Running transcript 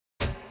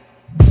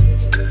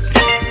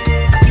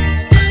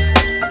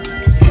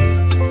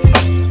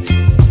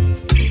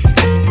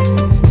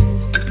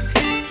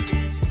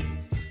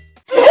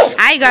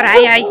गर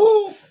high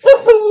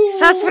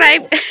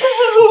subscribe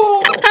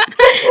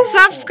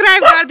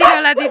गरिदिनु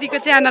होला दिदीको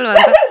च्यानल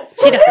भन्छ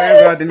छिटो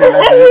गरिदिनु होला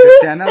दिदीको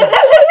च्यानल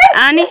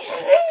अनि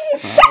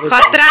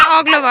खतरा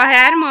अग्लो भयो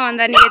यार म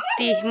भन्दा नि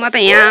यति म त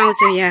यहाँ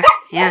आउँछु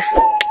यहाँ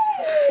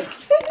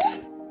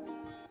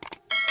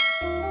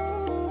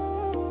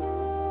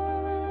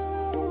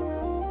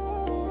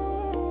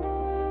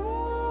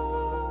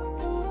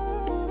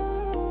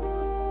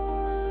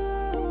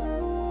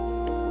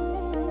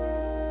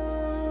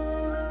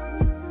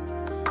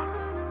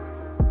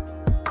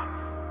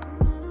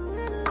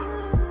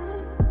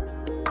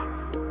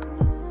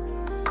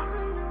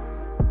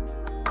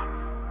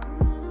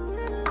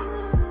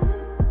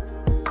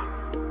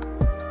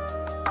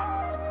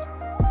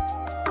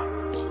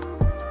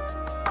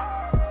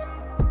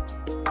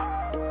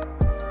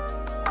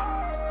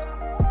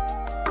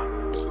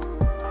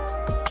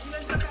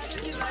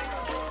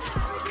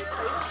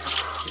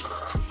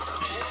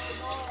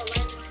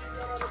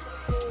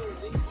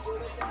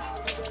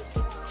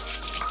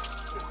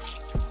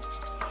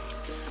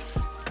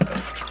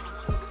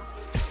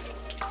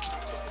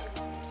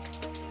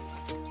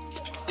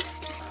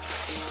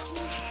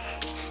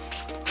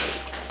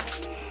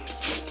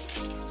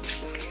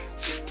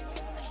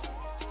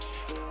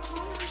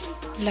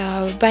ल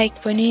बाइक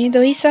पनि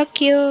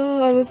धोइसक्यो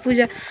अब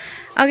पूजा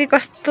अघि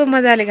कस्तो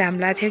मजाले घाम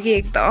लाग्थ्यो कि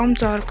एकदम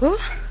चर्को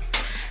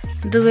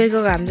दुबईको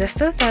घाम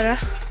जस्तो तर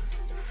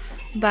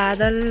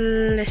बादल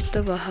यस्तो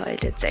भयो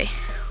अहिले चाहिँ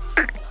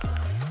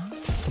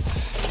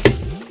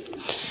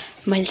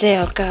मैले चाहिँ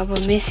हल्का अब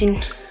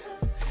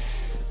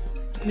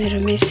मेरो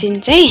मेसिन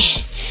चाहिँ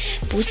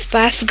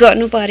पुसपास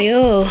गर्नु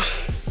पर्यो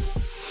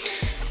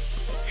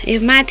यो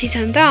माथि छ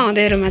नि त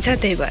अँध्यारोमा छ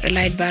त्यही भएर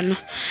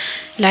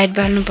लाइट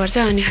बाल्नु पर्छ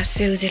अनि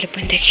खासै उजेलो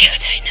पनि देखेको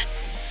छैन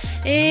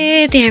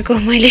ए त्यहाँको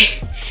मैले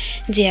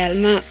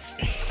झ्यालमा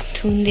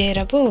थुनिदिएर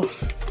पो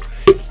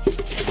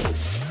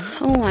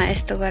उहाँ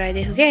यस्तो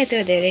गराइदिएको क्या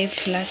त्यो धेरै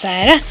फ्लस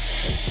आएर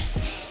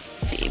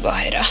त्यही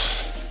भएर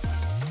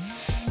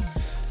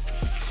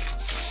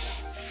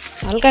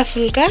हल्का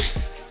फुल्का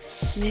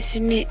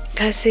मेसिन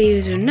खासै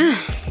युज हुन्न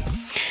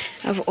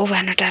अब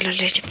ओभानो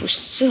टालरले चाहिँ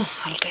पुस्छु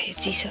हल्का यो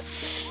चिसो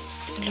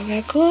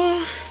लगाएको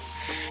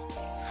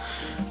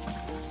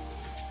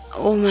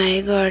ओ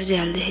माई गड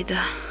झ्यालदेखि त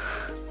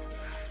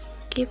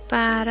के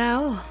पारा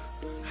हो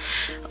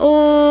ओ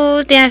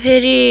त्यहाँ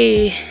फेरि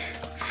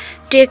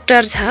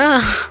ट्र्याक्टर छ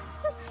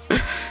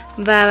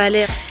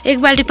बाबाले एक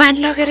बाल्टी पानी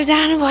लगेर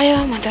जानुभयो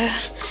म त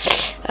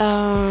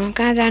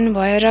कहाँ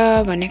जानुभयो र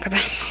भनेको त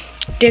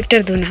ट्र्याक्टर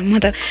धुन म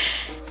त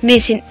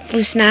मेसिन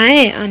पुस्न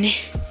आएँ अनि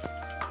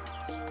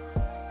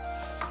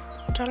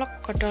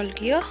टलक्क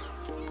टल्कियो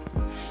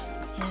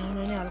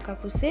हल्का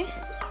पुसे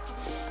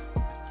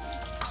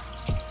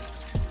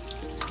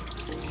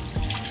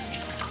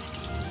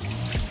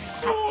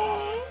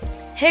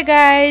Hey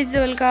guys,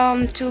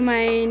 welcome to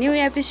my new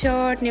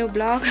episode, new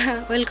vlog.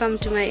 Welcome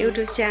to my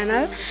YouTube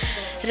channel.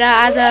 र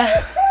आज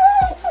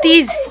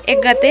तीज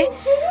 1 गते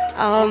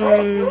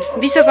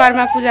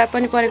विश्वकर्मा पूजा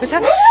पनि परेको छ।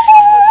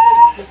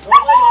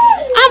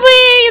 अब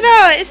यो त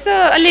यसो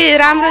अलि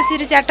राम्रो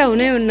चिरीच्याट्टा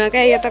हुनै हुन्न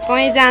क्या यो त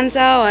कहीँ जान्छ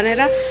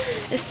भनेर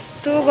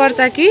यस्तो गर्छ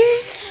कि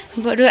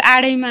बरु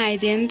आडैमा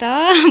आइदियो नि त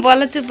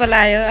बल्ल चुप्प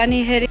लाग्यो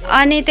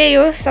अनि त्यही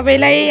हो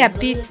सबैलाई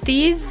ह्याप्पी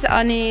तीज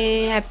अनि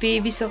ह्याप्पी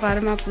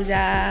विश्वकर्मा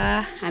पूजा।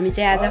 हामी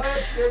चाहिँ आज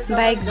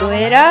बाइक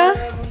धोएर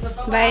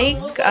बाइक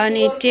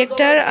अनि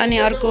ट्र्याक्टर अनि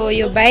अर्को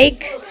यो बाइक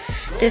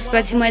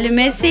त्यसपछि मैले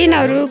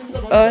मेसिनहरू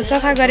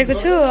सफा गरेको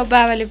छु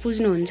बाबाले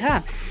पुज्नुहुन्छ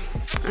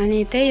अनि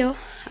त्यही हो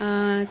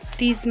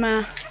तीजमा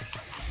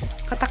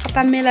कता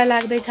कता मेला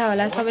लाग्दैछ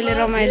होला सबैले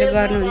रमाइलो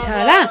गर्नुहुन्छ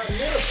होला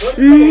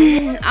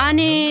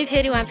अनि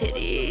फेरि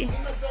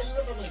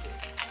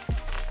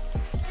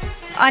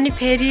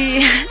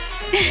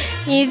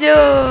हिजो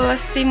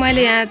अस्ति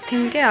मैले यहाँ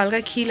थियौँ क्या हल्का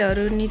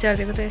खिलहरू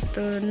निचारिदिएको त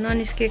यस्तो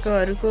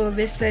ननिस्केकोहरूको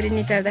बेसरी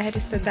निचार्दाखेरि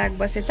यस्तो दाग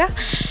बसेछ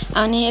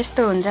अनि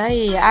यस्तो हुन्छ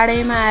है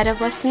आडैमा आएर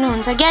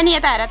बस्नुहुन्छ। ज्ञानी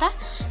यता हेर त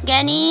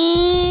ज्ञानी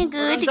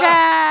गुड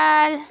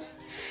गर्ल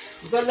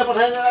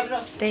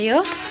त्यही हो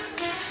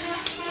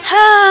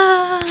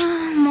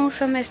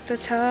मौसम यस्तो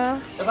छ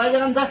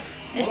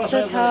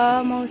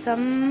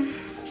मौसम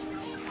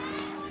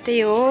त्यही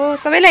हो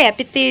सबैलाई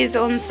ह्याप्पी तीज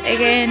वन्स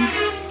अगेन।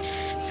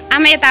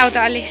 आमा यता आऊ त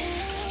अलि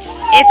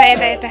यता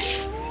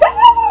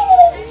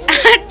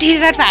टी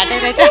सर्ट फाटेर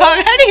चाहिँ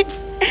अगाडि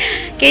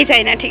केही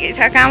छैन ठिकै छ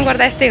काम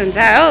गर्दा यस्तै हुन्छ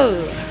हो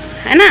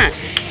हैन।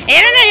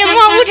 हेर न यो म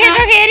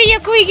उठेकोखेरि यो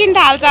कुइकिन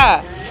थाल्छ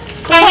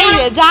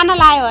कोही जान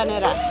लायो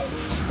भनेर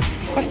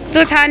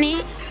कस्तो छ नि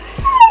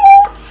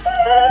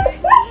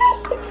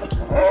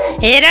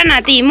हेर न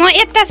ती म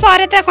यता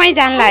सरे त कहीँ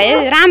जान लाग्यो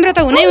राम्रो त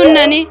हुनै हुन्न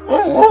नि।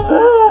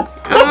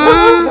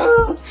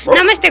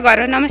 नमस्ते गर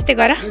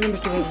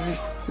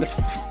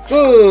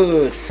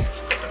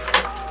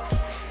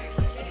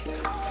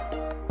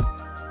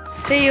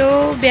त्यही हो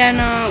बिहान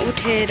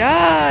उठेर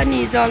नि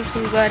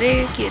जलफुल गरे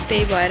के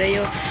त्यही भएर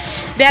यो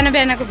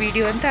बिहानको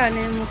भिडियो हो नि त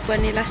अनि मुख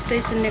पनि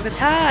लास्टै सुन्नेको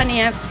छ। अनि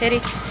यहाँ फेरि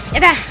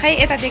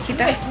यता देखि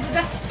त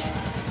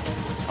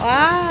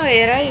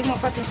हेर है म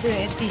कति छु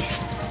यति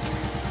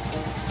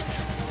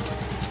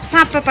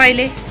साँप त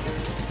तैले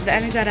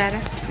दामी गराएर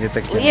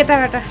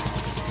यताबाट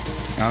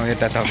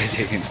यता तपाईँ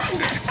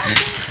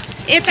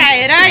यता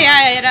हेर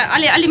यहाँ हेर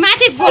अलि अलि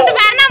माथि घोप्टो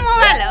पार्न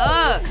मोबाइल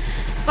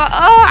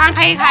हो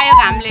आँखै खायो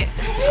घामले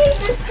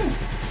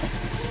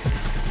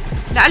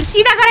अलि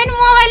सिधा गरे नि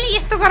मोबाइल नि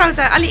यस्तो गराउँछ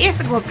अलि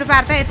यस्तो घोप्टो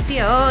पार्छ यति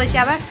हो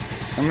स्याबास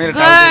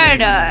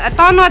गुड त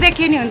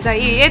नदेख्यो नि हुन्छ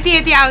यति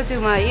यति आउँछु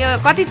म यो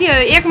कति थियो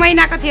 1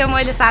 महिनाको थियो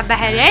मैले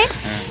साध्दाखेरि है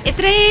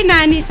यत्रै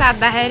नानी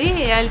साध्दाखेरि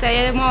अहिले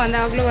त मभन्दा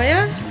अग्लो भयो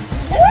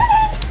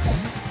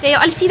त्यही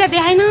अलि सिधा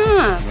देखाइन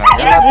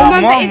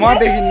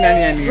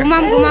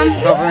घुमाम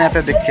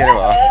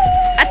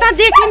त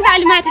देख्यो नि त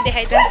अलि माथि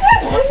देखाइ त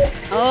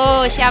हो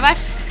स्याबास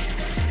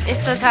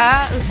यस्तो छ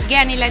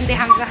ज्ञानीलाई पनि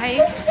देखाउँछ है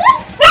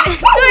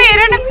तँ हेर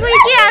न कोही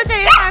के हाल्छ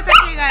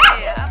के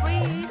गरे अब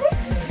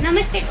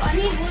नमस्ते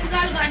गनी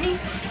बुदगल गनी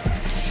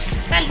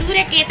त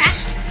लुरे केटा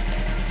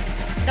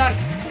डन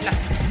ल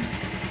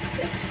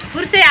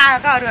फुर्सै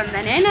आएको अरू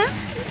भन्दा नि होइन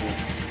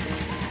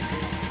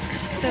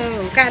यस्तो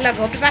कालो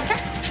घोप्टो पार्दा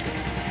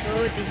हो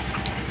ती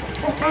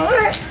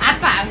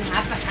आपा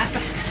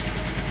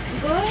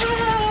गो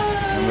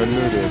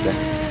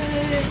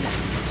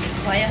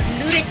भयो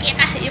लुरे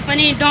केटा यो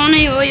पनि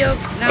डनै हो यो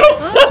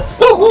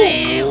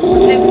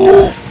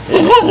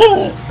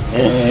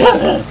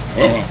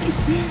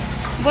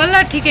बोल्ल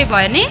ठिकै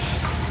भयो नि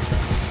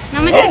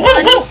नमस्ते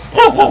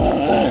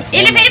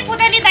यसले फेरि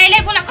पुतनी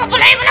दाइलाई बोला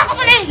कपुलै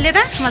ले त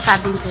म साथ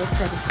दिन्छु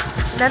यसरी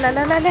ल ल ल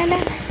ल ल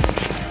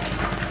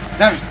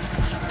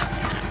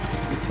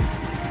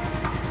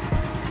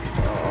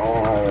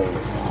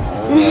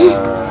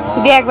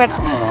ब्यागबाट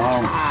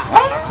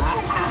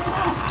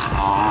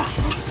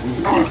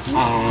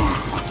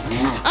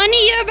अनि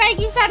यो बाइक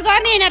स्टार्ट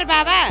गर्ने हैन र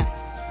बाबा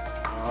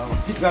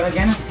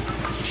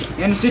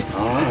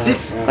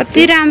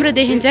कति राम्रो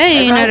देखिन्छ है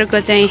यिनीहरूको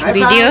चाहिँ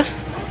भिडियो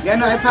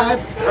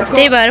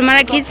त्यही भएर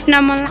मलाई खिच्न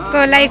मनको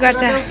लागि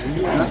गर्छ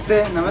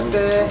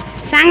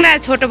साङ्ला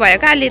छोटो भयो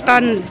का अलि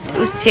तन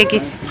उस छ कि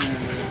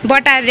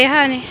बटाएर रेख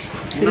अनि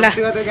ल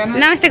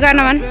नमस्ते गर्न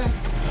भन्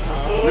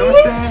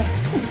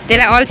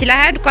त्यसलाई अल्छी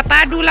लाग्यो कता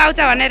डुलाउँछ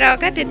भनेर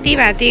क्या त्यति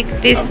भाँति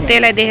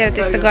त्यसलाई देखेर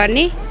त्यस्तो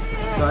गर्ने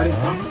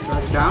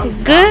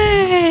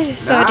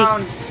सरी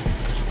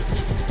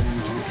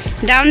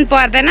डाउन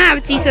पर्दैन अब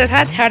चिसो छ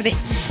छाड्दै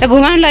र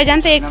घुमाउनु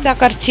लैजान्छ एक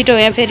चक्कर छिटो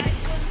यहाँ फेरि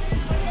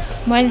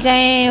मैले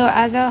चाहिँ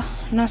आज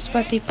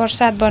नास्पाती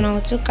प्रसाद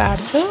बनाउँछु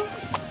काट्छु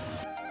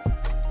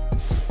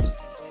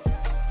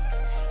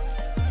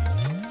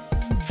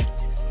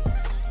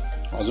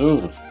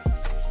हजुर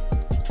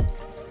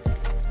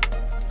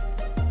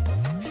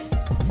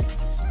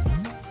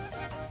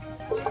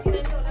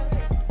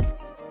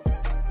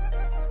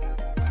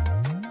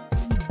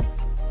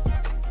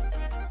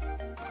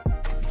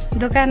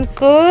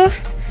दोकानको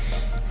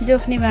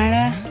जोख्ने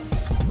भाँडा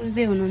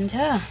बुझ्दै हुनुहुन्छ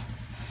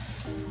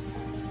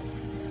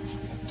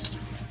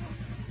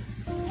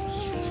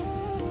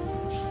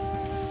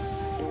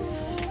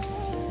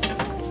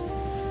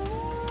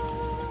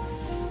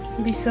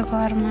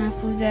विश्वकर्मा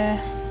पूजा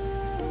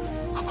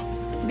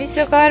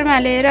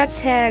विश्वकर्माले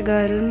रक्षा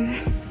गरून्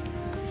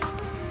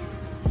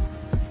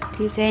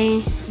त्यो चाहिँ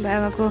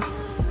बाबाको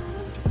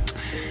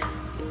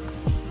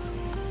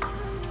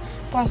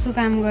पशु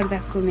काम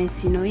गर्दाको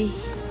मेसिन हो है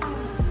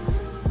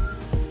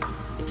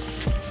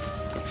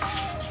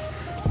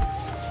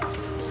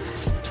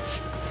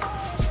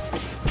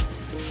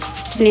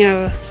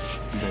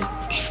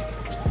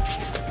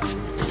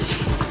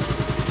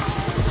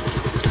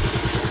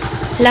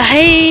ल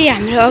है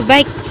हाम्रो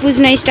बाइक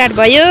पुज्न स्टार्ट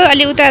भयो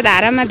अलि उता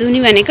धारामा धुनी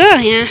भनेको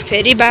यहाँ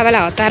फेरि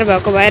बाबालाई हतार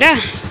भएको भएर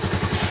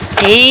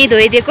यहीँ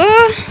धोइदिएको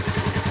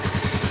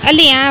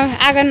अलि यहाँ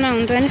आँगनमा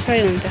हुन्छ भने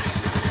सही हुन्छ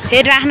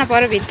फेरि राख्न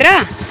पर्यो भित्र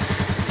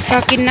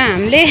सकिन्न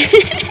हामीले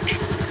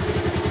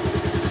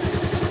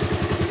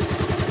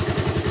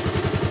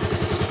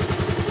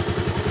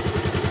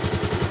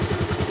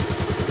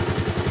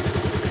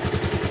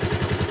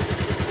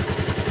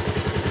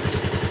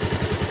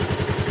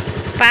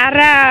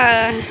पारा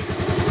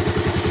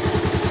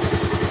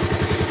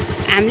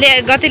हामीले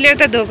गतिले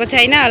त धोएको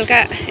छैन हल्का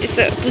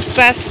यसो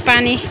पुसपास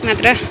पानी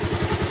मात्र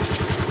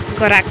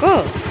गराएको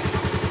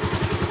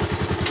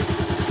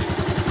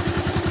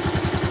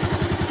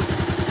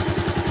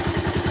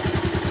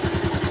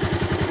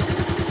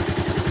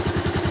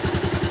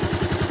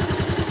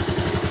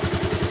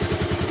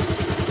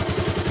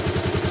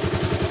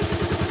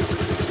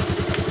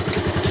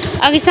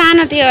अघि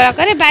सानो थियो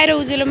अरे बाहिर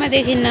उज्यालोमा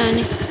देखिन्न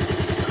अनि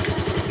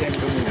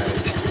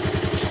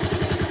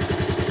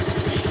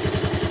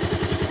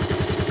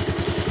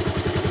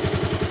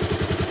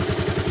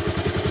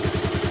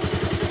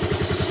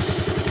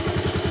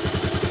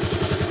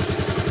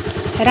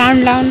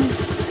राउन्ड लाउनु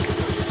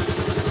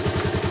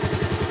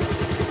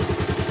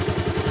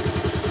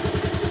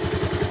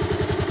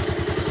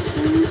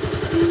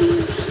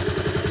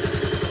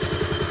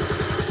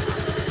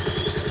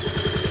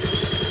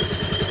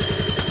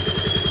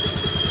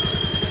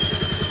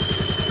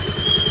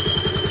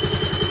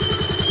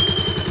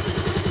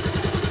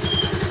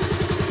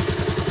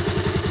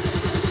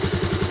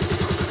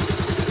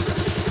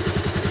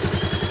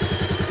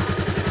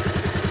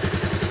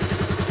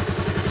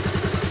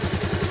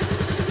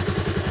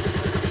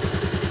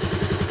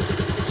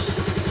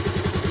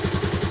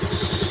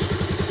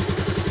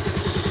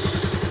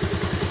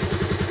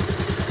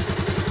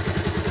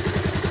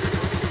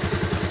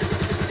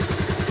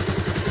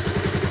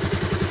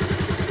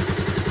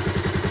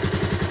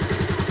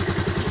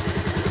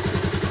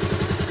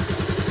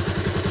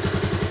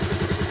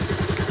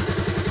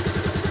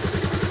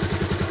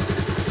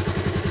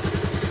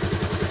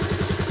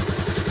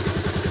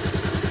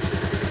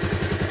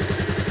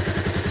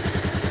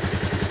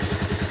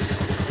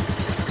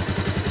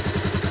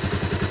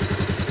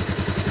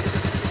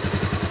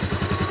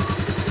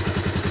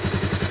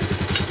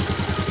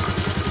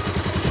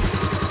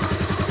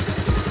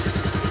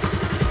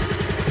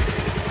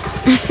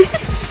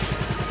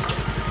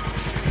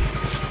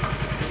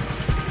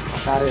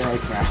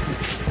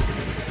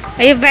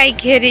यो बाइक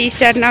फेरि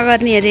स्टार्ट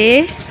नगर्ने अरे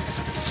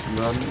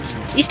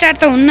स्टार्ट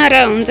त हुन्न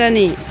र हुन्छ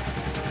नि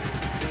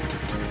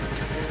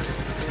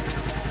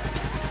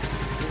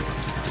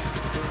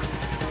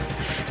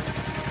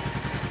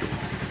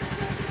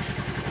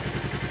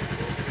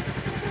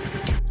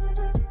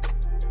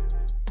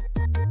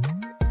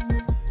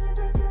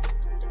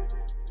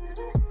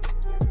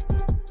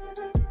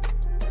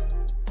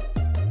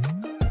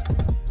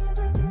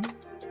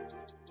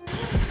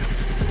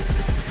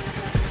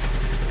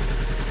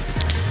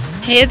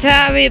यो छ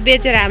अब यो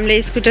बेचेर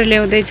हामीले स्कुटर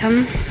ल्याउँदैछौँ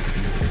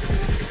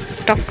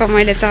टक्क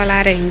मैले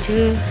चलाएर हिँड्छु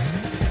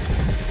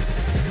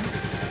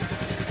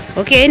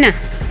हो कि होइन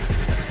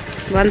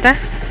भन् त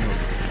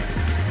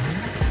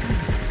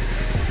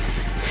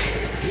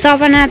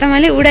सपना त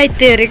मैले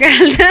उडाइदिएँ अरे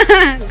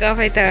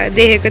गफै त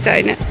देखेको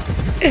छैन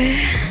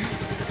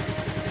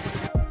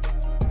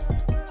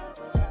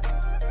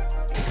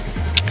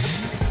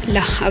ल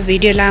अब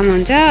भिडियो लामो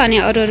हुन्छ अनि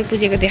अरू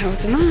पुजेको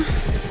देखाउँछु म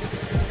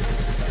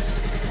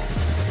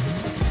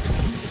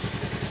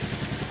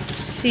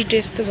सिट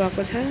यस्तो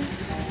भएको छ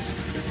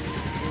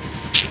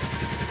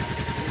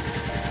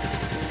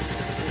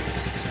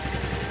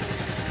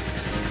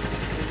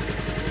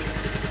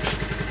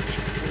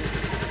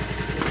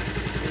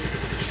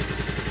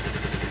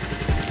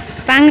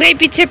पाङ्रै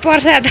पछि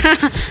प्रसाद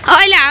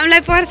अहिले हामीलाई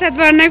प्रसाद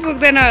पर्नै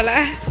पुग्दैन होला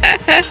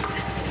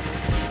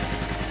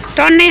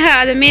टन्नै छ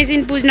अझ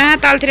मेसिन पुज्न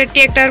तलतिर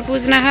ट्र्याक्टर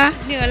पुज्न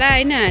होला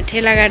होइन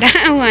ठेलागाडा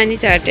उहाँ नि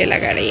छ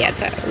ठेलागाडा यहाँ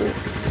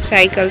छ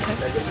साइकल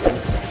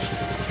छ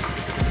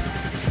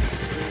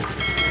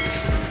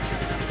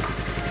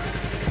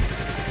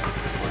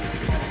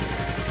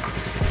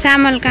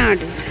चामल कहाँ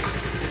हटिन्छ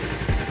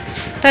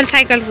तैँले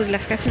साइकल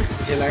पुज्लास् काट्न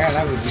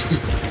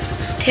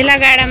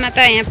ठेलागाडामा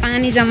त यहाँ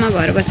पानी जम्मा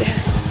भएर बस्यो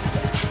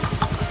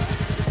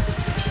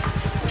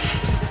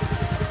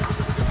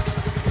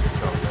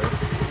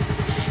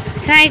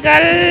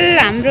साइकल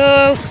हाम्रो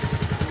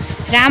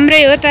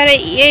राम्रै हो तर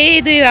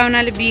यही दुई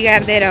भावनाले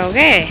बिगार्दै हो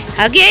क्या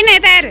हो कि होइन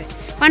यताहरू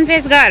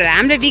कन्फेस गर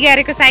हामीले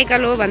बिगारेको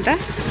साइकल हो भन्छ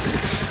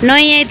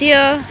नयाँ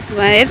थियो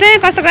हेर त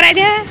कस्तो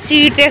गराइदियो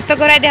सिट त्यस्तो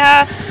गराइदियो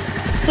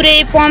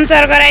पुरै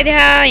पम्चर गराइदियो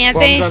यहाँ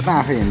चाहिँ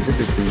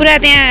पुरा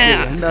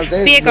त्यहाँ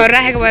पेकहरू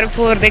राखेको भएर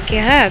फोहोर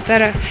देखियो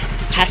तर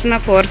खासमा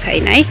फोहोर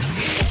छैन है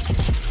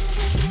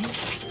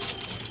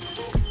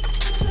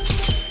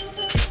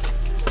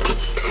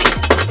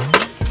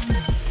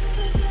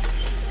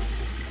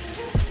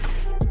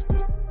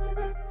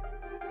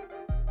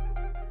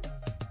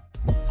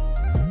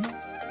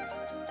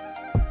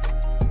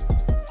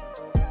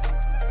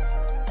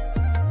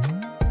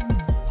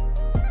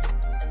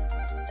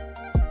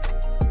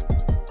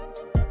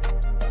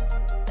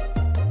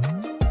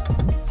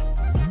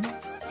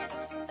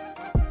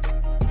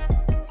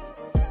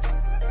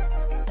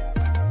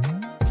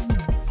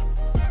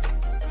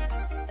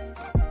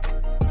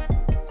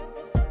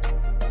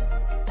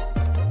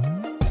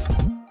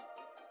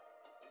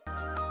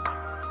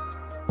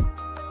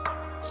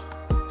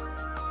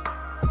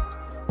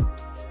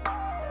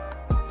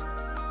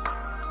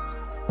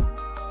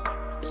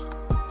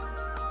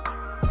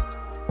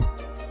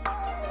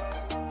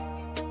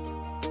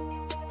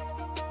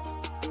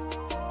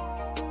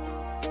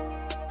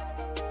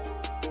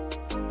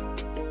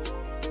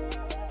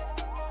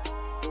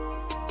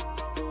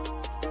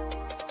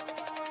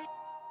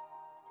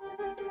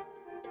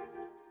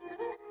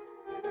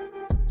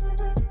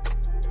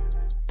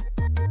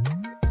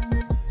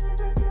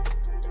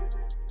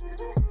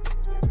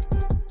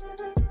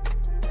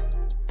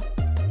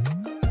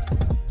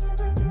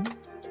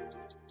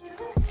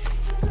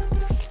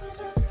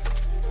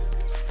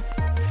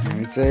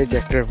चाहिँ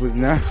ट्र्याक्टर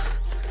पुज्न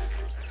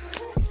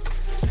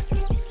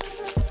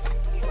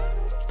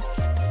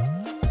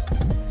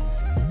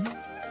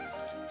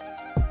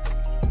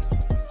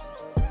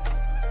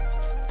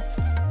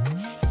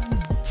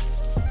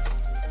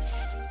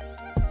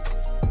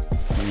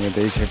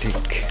यतै छ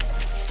ठिक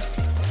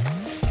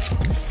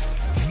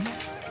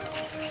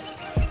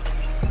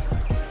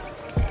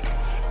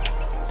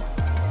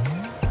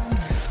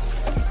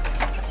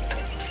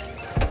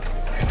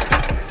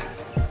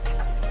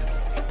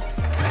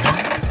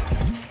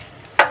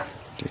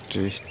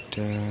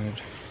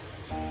स्टार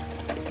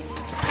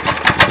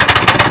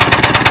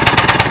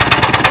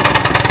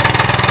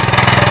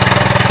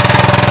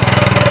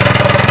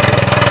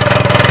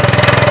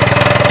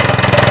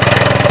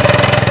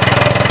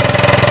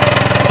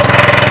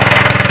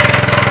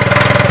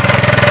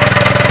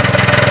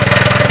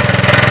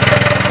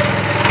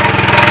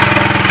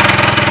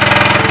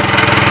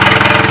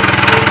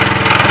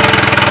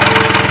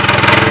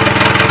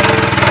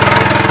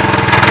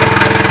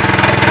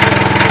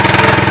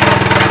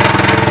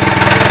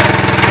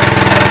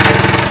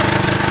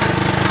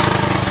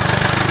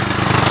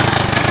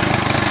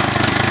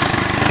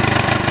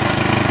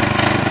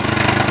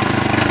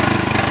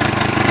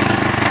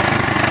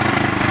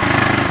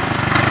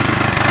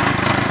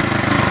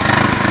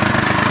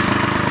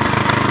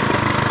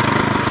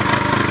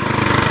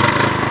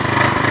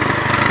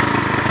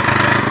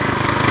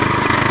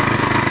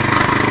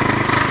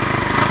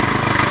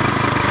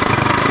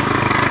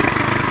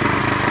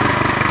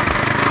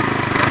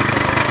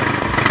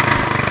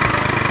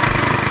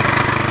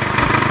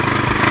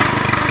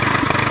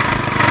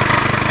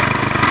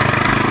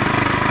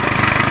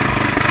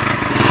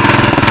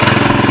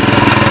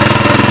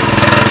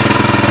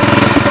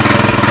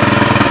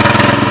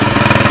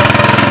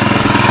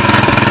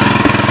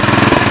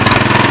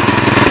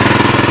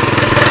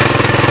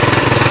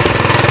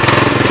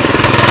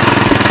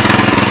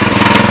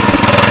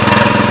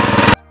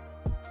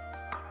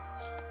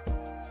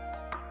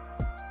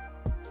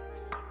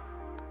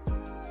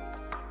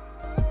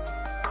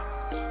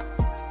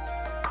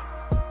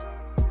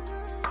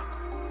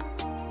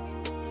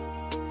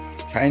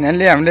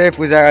फाइनल्ली हामीले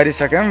पूजा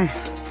गरिसक्यौँ।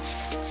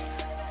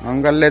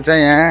 अङ्कलले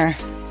चाहिँ यहाँ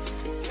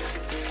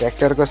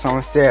ट्र्याक्टरको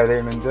समस्या हेर्दै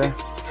हुनुहुन्छ।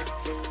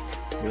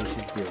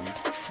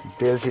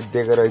 तेल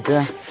सिद्धिएको रहेछ।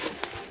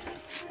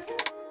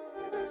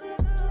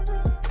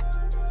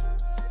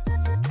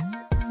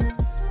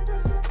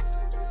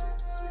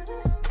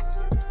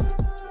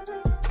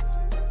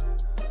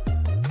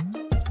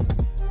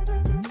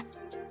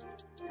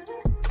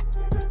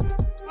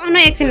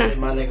 एकछिन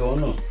मानेको हो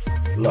न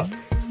ल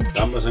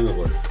राम्रोसँग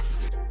पढ।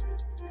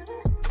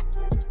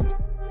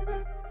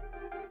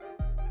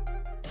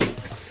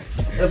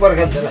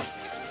 पर्खान्छ ल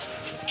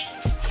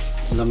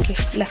ल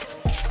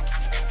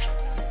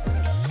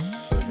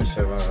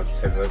विश्वमा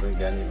रक्षा गर्नु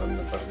ज्ञानी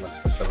बन्नु पर्न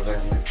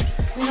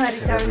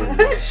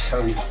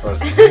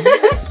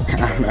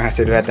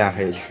आशीर्वाद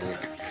आफै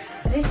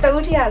रिस त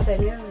उठिहाल्छ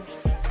नि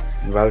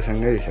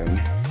बाबुसँगै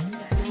रिसाउने।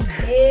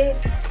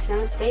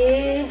 नमस्ते।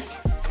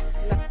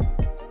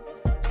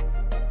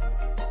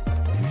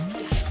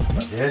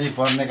 धेरै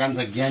पढ्ने काम छ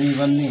ज्ञानी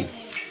बन्ने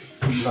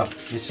ल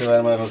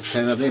विश्वमा रक्षा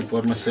गर्दै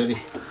परमेश्वरी।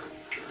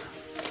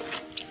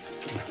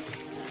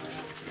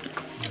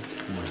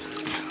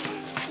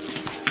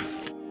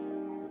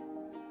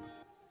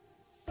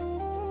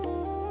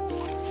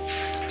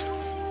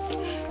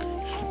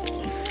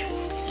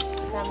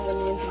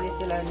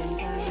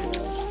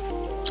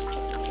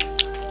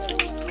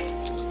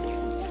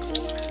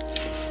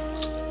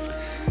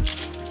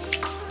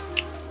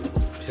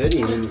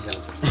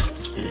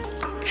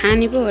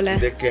 खानी पो होला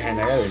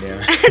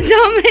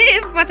जम्मै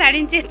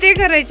पछाडि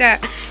चेतेको रहेछ।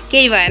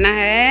 केही भएन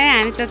है,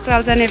 हामी त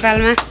चल्छ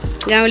नेपालमा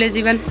गाउँले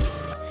जीवन।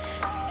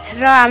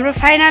 र हाम्रो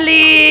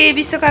फाइनली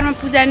विश्वकर्मा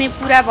पूजा नि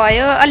पुरा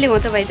भयो। अलि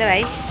हुन्छ भाइ त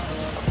भाइ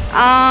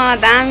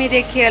दामी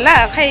देखियो ल।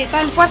 खै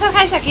तैँले पैसा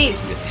खाइसकि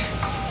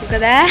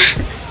गदा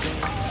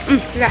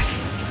ल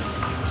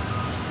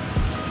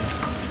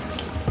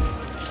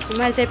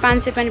मैले चाहिँ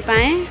 500 पनि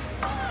पाएँ।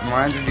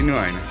 मलाई त दिनु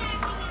भएन।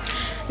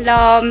 ल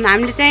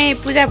हामीले चाहिँ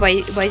पूजा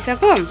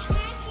भइसक्यो।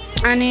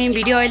 अनि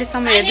भिडियो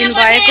अहिलेसम्म हेरिदिनु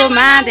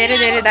भएकोमा धेरै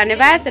धेरै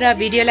धन्यवाद। र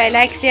भिडियोलाई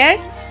लाइक सेयर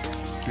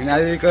मिना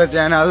दिदीको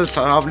च्यानल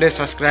सबले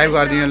सब्सक्राइब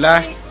गरिदिनु ल।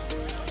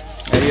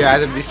 यो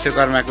आज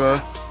विश्वकर्माको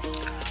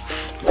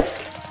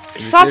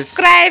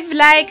subscribe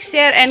like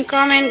share and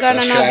comment गर्न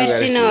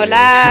नबिर्सिनु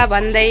होला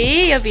भन्दै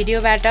यो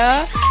भिडियोबाट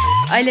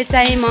अहिले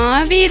चाहिँ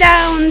म बिदा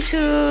हुन्छु।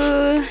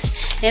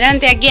 हेर न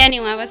त्यहाँ ज्ञानी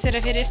उहाँ बसेर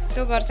फेरि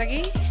यस्तो गर्छ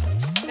कि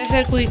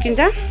त्यसरी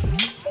कुइकिन्छ।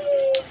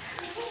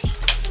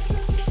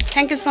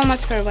 Thank you so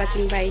much for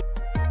watching. Bye.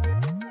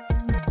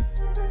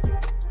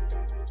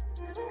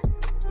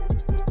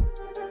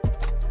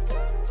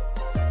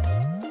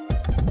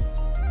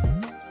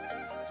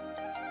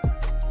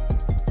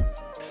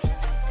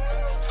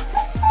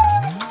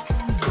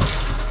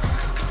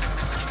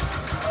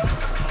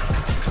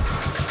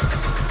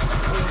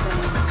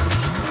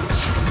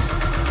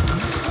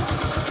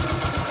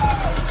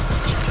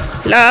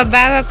 ल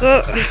बाबाको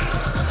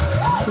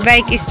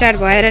बाइक स्टार्ट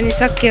भएर नि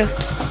सक्यो।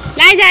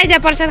 आइज आइज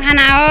प्रसाद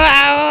खाना आओ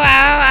आओ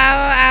आओ आओ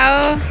आओ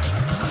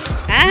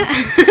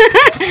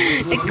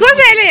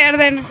कसैले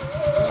हेर्दैन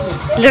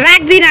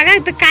राख्दिनँ क्या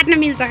त काट्न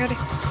मिल्छ अरे।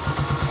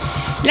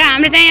 ल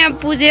हाम्रो चाहिँ यहाँ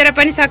पुजेर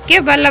पनि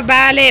सक्यो। बल्ल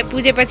बाबाले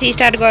पुजेपछि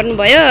स्टार्ट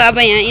गर्नुभयो। अब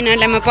यहाँ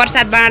यिनीहरूलाई म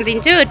प्रसाद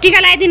बाँडिदिन्छु। टिका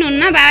लगाइदिनु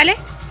हुन्न बाबाले?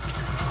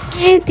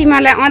 ए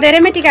तिमीहरूलाई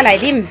अँधेरैमै टिका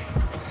लगाइदिउँ।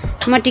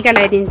 म टिका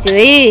लगाइदिन्छु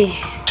है।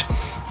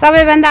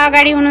 सबैभन्दा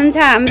अगाडि हुनुहुन्छ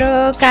हाम्रो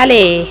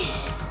काले।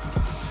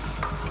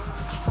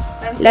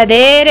 ल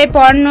धेरै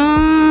पढ्नु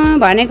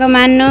भनेको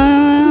मान्नु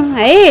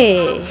है।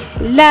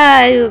 ल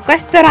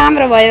कस्तो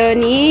राम्रो भयो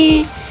नि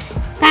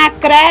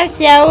काँक्रा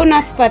स्याउ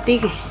नास्पाती।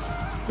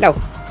 ल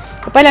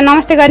पहिला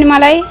नमस्ते गर्ने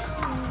मलाई।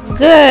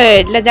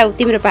 गुड। ल जाऊ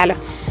तिम्रो पालो।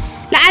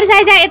 ल अरू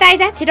आइज यता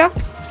आइज छिटो।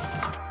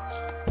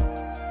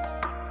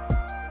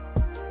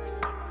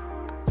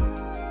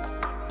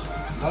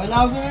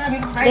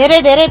 धेरै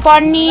धेरै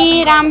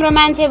पढ्ने राम्रो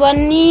मान्छे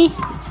बन्ने।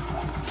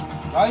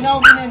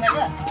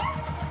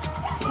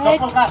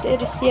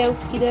 तेरो स्याउ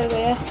किधर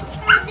गयो?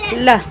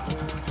 ल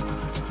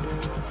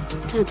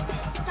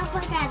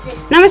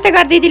नमस्ते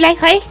गर दिदीलाई।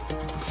 खै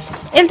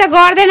यसले त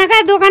गर्दैन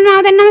क्या दोकानमा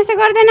आउँदैन नमस्ते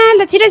गर्दैन।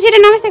 ल छिटो छिटो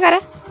नमस्ते गर।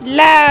 ल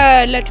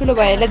ल ठुलो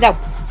भयो। ल जाऊ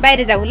बाहिर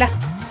जाऊ। ल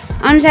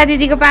अनुषा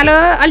दिदीको पालो।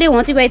 अलि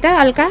होची भयो त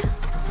हल्का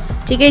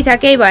ठिकै छ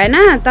केही भएन।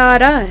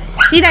 तर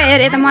सिधा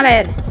हेर यता मलाई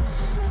हेर।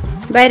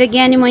 बाहिर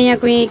ज्ञानी मैया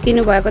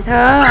कुइकिनु भएको छ।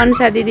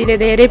 अनुषा दिदीले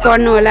धेरै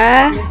पढ्नु होला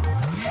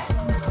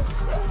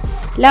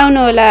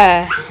लाउनु होला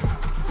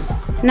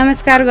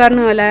नमस्कार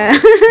गर्नु होला।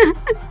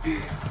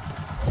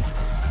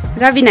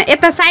 रबिना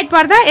यता साइड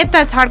पर्दा यता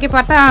छड्के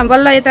पर्दा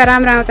बल्ल यता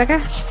राम्रो आउँछ क्या।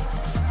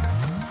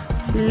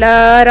 ल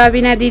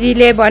रबिना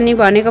दिदीले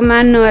भनेको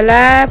मान्नु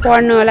होला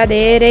पढ्नु होला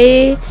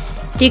धेरै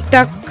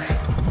टिकटक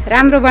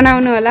राम्रो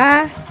बनाउनु होला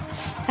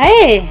है।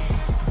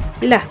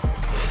 ल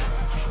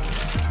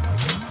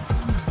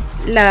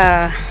ल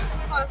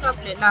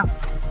सबले ल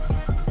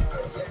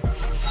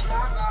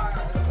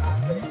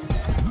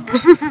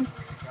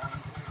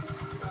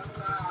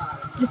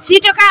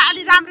छिटो का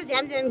अलि राम्रो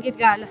झ्याम झ्याम गीत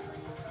गा ल।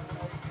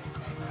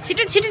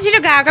 छिटो छिटो छिटो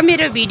गाएको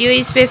मेरो भिडियो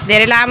स्पेस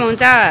धेरै लामो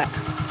हुन्छ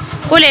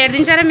कसले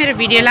हेरिदिन्छ र मेरो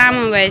भिडियो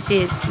लामो भएपछि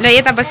ल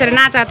यता बसेर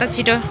नाच त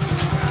छिटो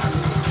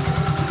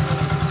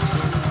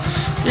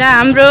ल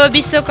हाम्रो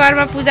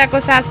विश्वकर्मा पूजाको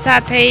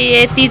साथसाथै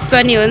तीज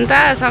पनि हो नि त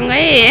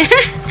सँगै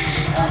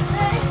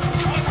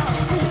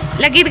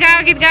ल गीत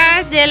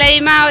गाओ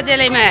जेलैमा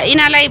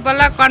यिनीहरूलाई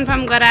बल्ल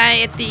कन्फर्म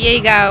गराए यति यही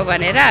गाओ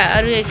भनेर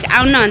अरू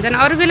आउन भन्छन्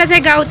अरू बेला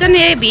चाहिँ गाउँछन्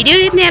ए भिडियो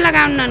गीत नै यसलाई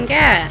गाउनन्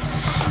क्या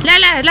ल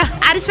ल ल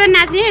आरुष पनि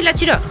नाच्ने ल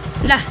छिटो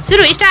ल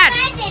सुरु स्टार्ट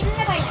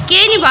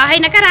केही नि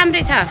भएन क्या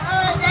राम्रै छ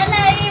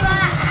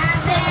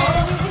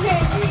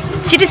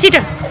छिटो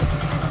छिटो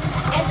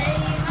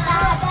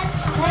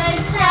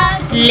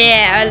ले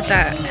अहिले त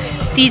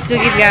तीजको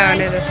गीत गाओ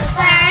भनेर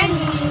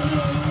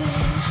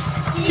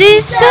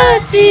चिसो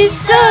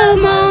चिसो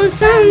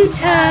मौसम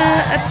छ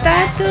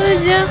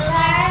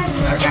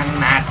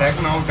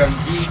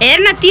हेर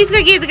न तीजको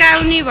गीत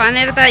गाउने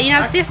भनेर त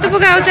यिनीहरू त्यस्तो पो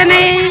गाउँछन्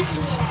है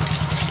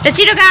ल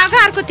छिटो गाओ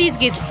क्या अर्को तीज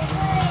गीत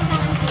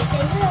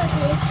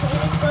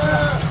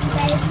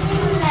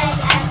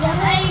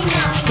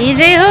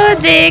हिजै हो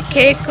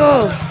देखेको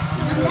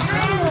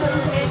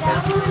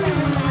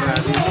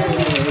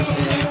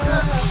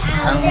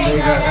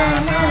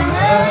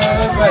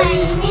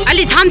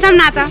अलि छमछम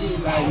नाच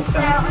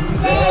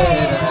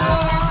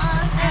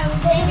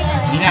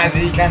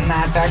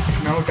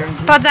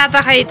त जा त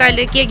खै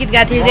तैँले के गीत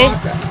गाएको थिएँ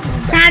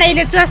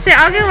चाँडैले चस्से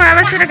अघि उहाँ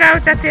बसेर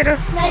गाउँछ तेरो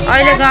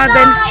अहिले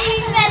गाउँदैन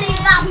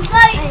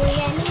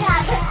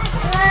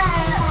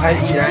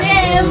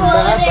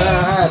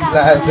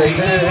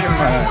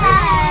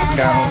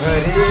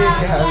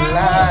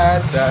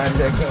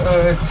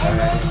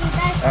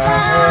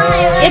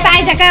यता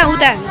आइज कहाँ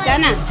उता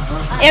जान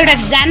एउटा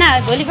जान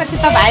भोलि पर्सि त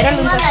भाइरल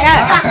हुन्छ क्या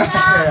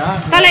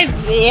तँलाई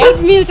हेल्प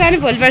मिल्छ नि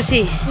भोलि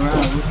पर्सि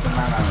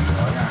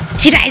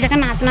छिटो आइज कहाँ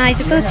नाच्न आइज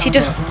त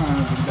छिटो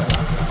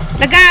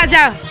ल गाओ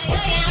जाओ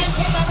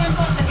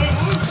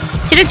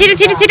छिटो छिटो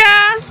छिटो छिटो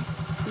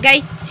गाई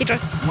छिटो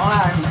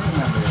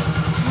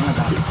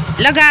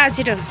ल गाओ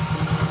छिटो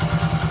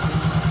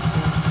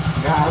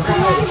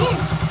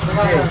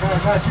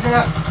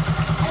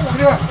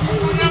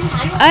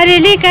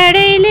अरेले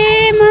काँडैले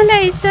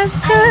मलाई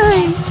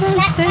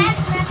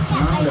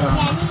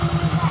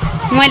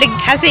मैले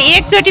खासै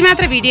एकचोटि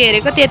मात्र भिडियो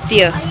हेरेको त्यति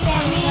हो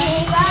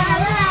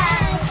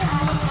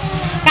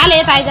काले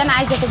यता आइज न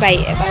आइज त भाइ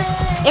यता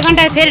 1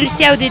 घन्टा फेरि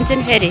स्याउ दिन्छु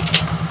नि फेरि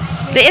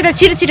ल यता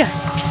छिटो छिटो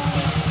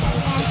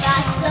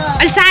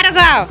अलि साह्रो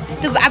गाओ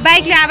त्यो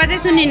बाइकले आवाजै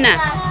सुनिन्न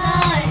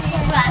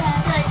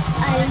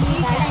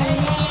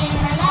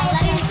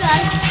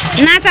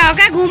नाच हो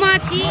क्या घुम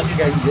छि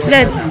ल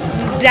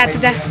जा त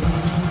जा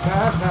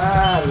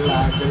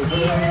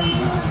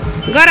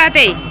गर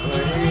त्यही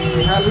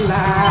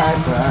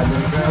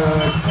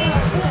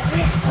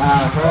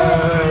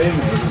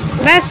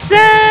बस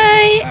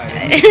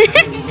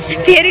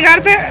फेरि गर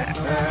त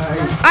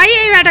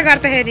यहीबाट गर त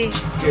फेरि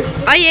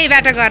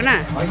यहीबाट गर्न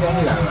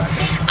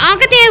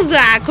के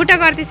त्यहाँ खुट्टा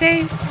गर्दैछ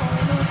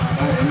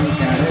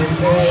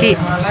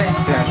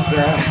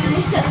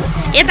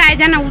यता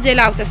आइज न उजेल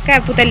आउँछस् क्या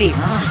पुतली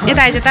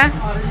यता आइज त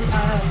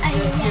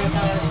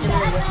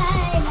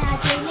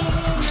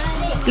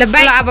ल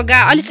बाइक अब गा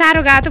अलि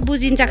साह्रो गा त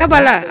बुझिन्छ क्या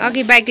बल्ल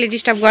अघि बाइकले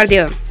डिस्टर्ब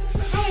गरिदियो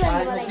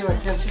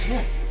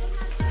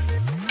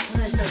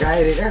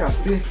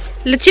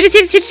ल छिटो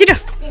छिटो छिटो छिटो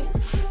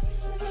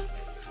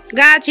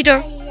गा छिटो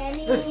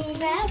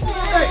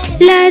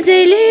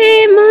लाजैले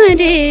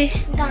मरे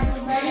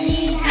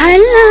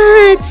हल्ला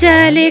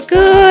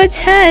चलेको छ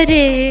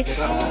रे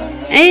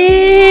ए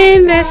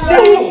बस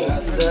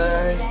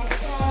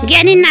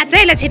ज्ञानी नाच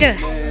है ल छिटो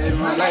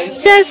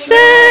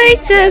चसै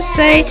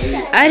चसै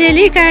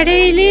अरेली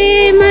काँडैले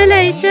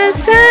मलाई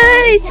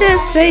चसै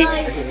चसै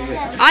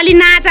अलि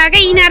नाच क्या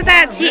यिनीहरू त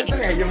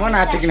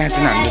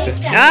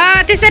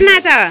त्यसरी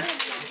नाच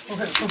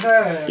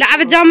ल अब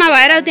जम्मा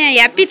भएर त्यहाँ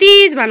ह्याप्पी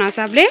तिज भन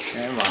सबले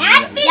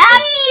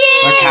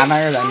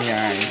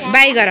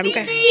बाई गरौँ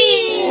क्या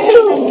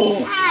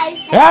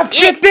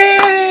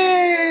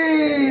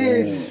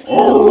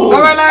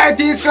सबैलाई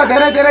तीजको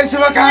धेरै धेरै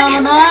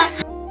शुभकामना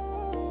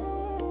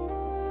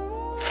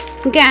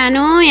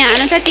गानु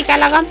यहाँ त टिका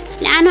लगाऊँ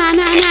आनु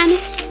आनु आनु आनु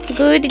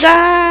गुड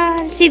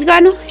गर्ल सिट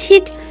गर्नु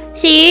सिट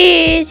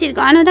सिट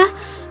गर्नु त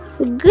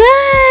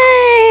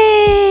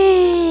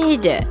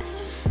गुड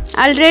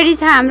अलरेडी छ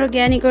हाम्रो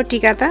ज्ञानीको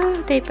टिका त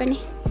त्यही पनि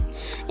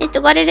यस्तो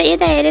गरेर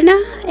यता हेरेन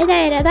यता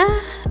हेर त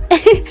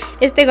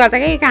यस्तै गर्छ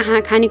क्या कहाँ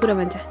खानेकुरा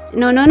भन्छ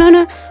नो नो नो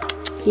नो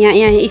यहाँ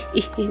यहाँ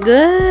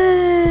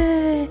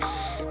गुड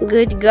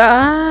गुड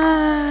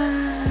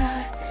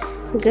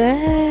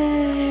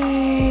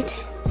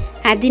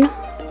हात दिनु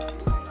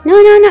नो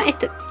नो नो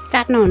यस्तो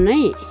चाट्नु हुन्न है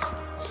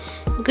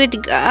गुड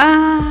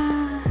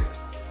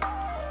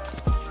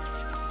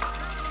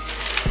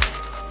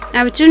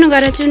अब चुनु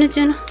गर चुनु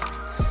चुनु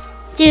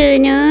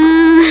चुनु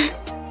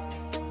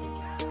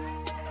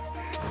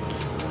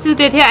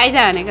सुते थियो आइज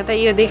भनेको त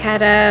यो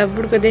देखाएर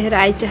बुढको देखेर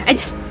आइज आइज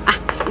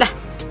ल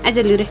आइज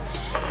लुरे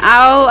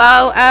आऊ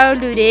आऊ आऊ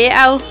लुरे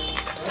आऊ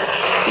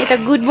त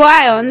गुड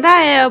बोय हो नि त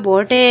यो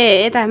भोटे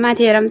यता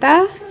माथि हेरौँ त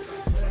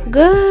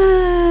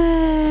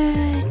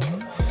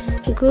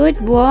गुड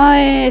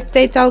बोय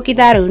यस्तै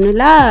चौकीदार हुनु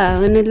ल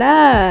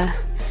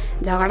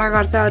झगडा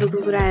गर्छ अरू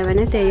कुकुर आयो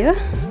भने त्यही हो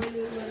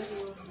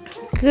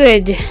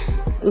गुड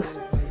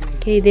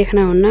केही देख्न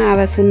हुन्न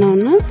आवाज सुन्न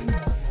हुन्न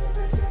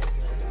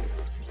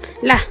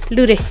ल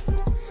लुरे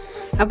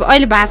अब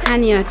अहिले भात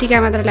खाने हो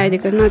टिका मात्र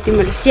लगाइदिएको न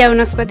तिमीहरूले स्याउ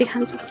नस्पति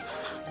खान्छ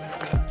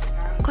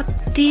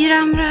कति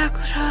राम्रो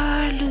आएको छ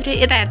लुरे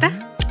यता हेर्दा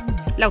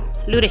लौ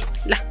लुरे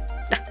ल